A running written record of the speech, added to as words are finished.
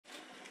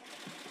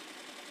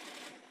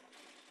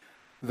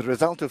The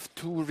result of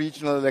two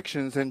regional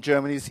elections in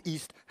Germany's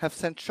east have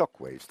sent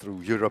shockwaves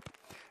through Europe.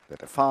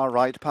 That a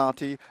far-right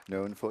party,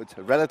 known for its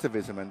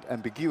relativism and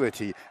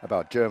ambiguity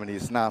about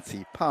Germany's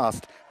Nazi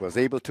past, was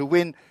able to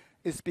win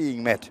is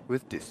being met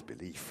with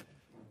disbelief.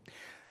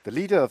 The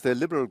leader of the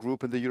Liberal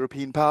group in the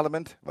European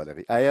Parliament,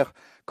 Valérie Ayer,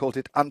 called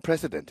it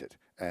unprecedented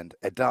and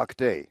a dark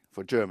day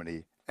for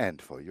Germany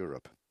and for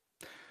Europe.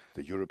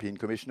 The European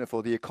Commissioner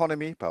for the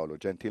Economy, Paolo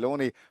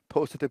Gentiloni,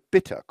 posted a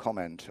bitter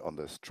comment on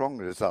the strong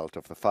result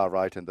of the far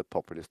right and the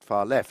populist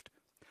far left.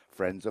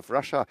 Friends of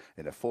Russia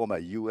in a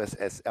former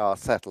USSR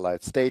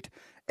satellite state,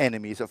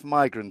 enemies of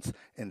migrants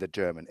in the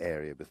German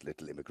area with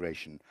little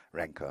immigration,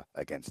 rancor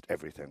against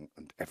everything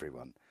and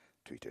everyone,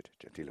 tweeted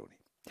Gentiloni.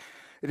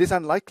 It is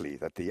unlikely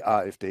that the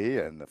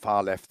AfD and the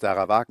far-left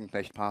Sarah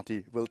Wagenknecht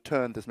party will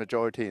turn this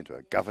majority into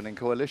a governing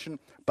coalition,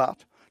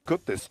 but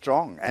could this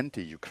strong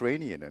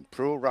anti-Ukrainian and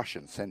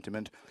pro-Russian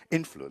sentiment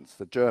influence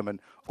the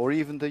German or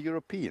even the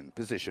European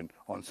position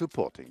on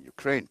supporting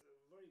Ukraine?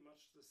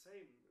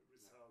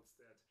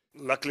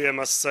 Luckily, I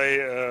must say,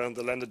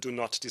 the Länder do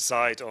not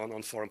decide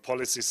on foreign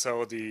policy,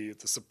 so the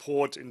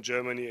support in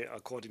Germany,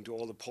 according to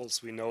all the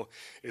polls we know,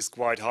 is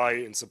quite high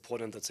in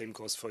support, and the same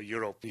goes for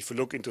Europe. If you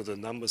look into the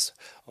numbers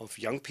of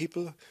young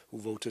people who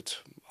voted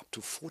up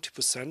to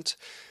 40%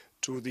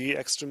 to the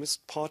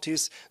extremist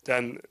parties,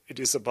 then it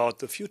is about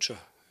the future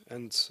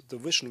and the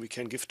vision we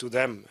can give to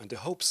them and the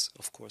hopes,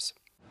 of course.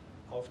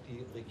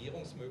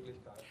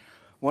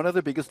 One of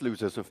the biggest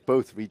losers of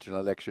both regional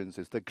elections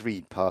is the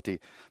Green Party,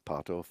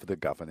 part of the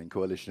governing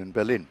coalition in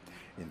Berlin.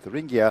 In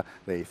Thuringia,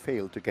 they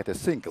failed to get a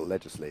single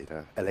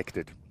legislator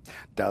elected.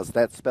 Does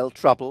that spell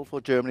trouble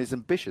for Germany's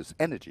ambitious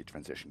energy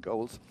transition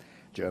goals?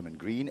 German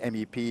Green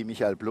MEP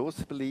Michael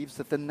Bloß believes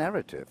that the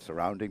narrative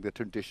surrounding the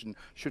transition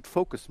should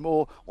focus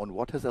more on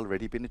what has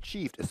already been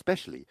achieved,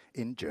 especially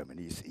in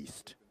Germany's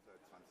east.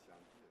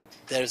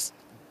 There's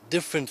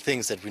different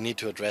things that we need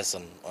to address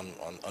on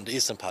the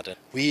eastern part.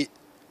 We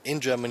in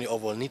Germany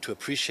overall need to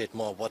appreciate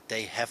more what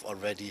they have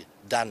already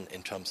done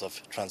in terms of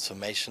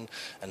transformation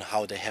and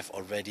how they have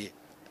already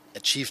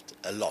achieved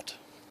a lot.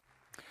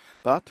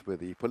 But with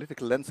the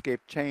political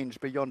landscape changed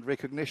beyond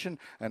recognition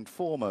and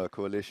former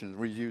coalitions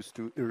reduced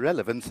to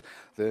irrelevance,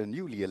 the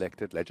newly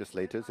elected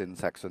legislators in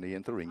Saxony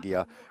and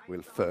Thuringia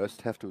will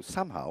first have to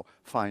somehow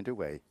find a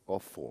way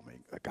of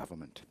forming a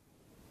government.